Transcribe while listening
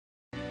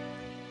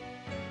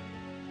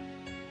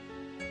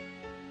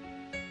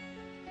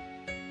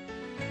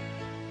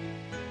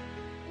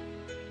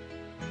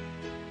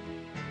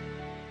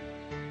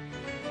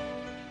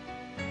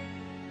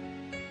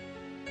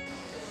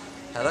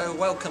Hello,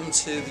 welcome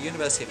to the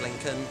University of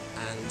Lincoln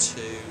and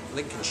to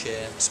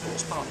Lincolnshire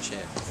Sports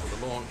Partnership for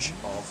the launch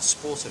of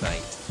Sportivate.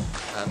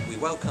 We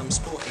welcome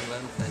Sport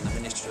England and the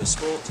Minister of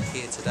Sport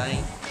here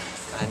today,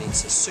 and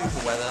it's a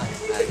super weather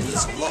and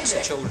there's lots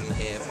of children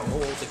here from all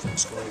different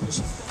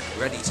schools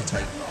ready to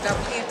take part.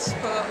 I'm here to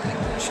support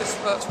Lincolnshire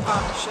Sports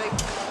Partnership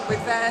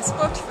with their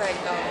Sportivate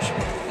launch,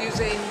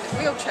 using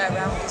wheelchair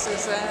rounders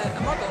as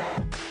a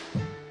model.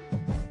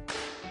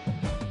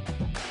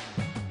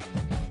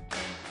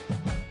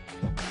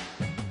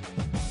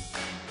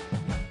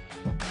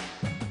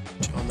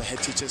 I'm the head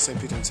teacher at St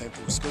Peter and St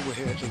Paul's School. We're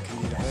here at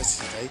Lincoln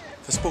University today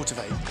for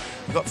Sportivate.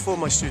 We've got 4 of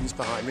my students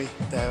behind me.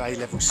 They're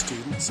A-level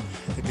students.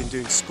 They've been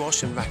doing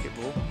squash and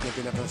racquetball. They've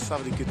been having a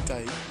thoroughly good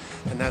day,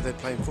 and now they're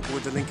playing football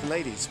with the Lincoln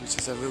Ladies, which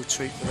is a real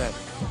treat for them.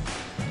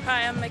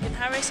 Hi, I'm Megan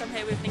Harris. I'm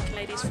here with Lincoln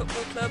Ladies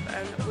Football Club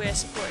and we're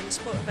supporting the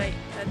Sportivate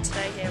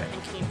today here at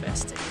Lincoln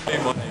University. Hey,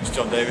 my name is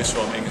John Davis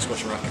from England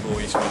Squash and Racquetball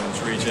East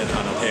Midlands region,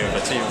 and I'm here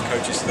with a team of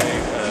coaches today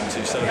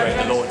to celebrate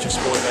the launch of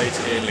Sportivate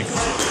in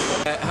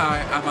Lincolnshire.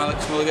 Hi, I'm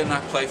Alex Mulligan. I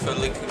play for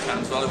Lincoln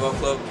Cans Volleyball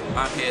Club.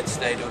 I'm here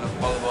today doing a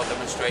volleyball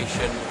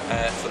demonstration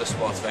for the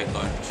Sportivate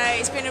launch.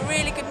 It's been a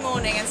really good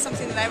morning and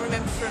something that I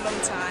remember for a long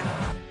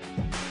time.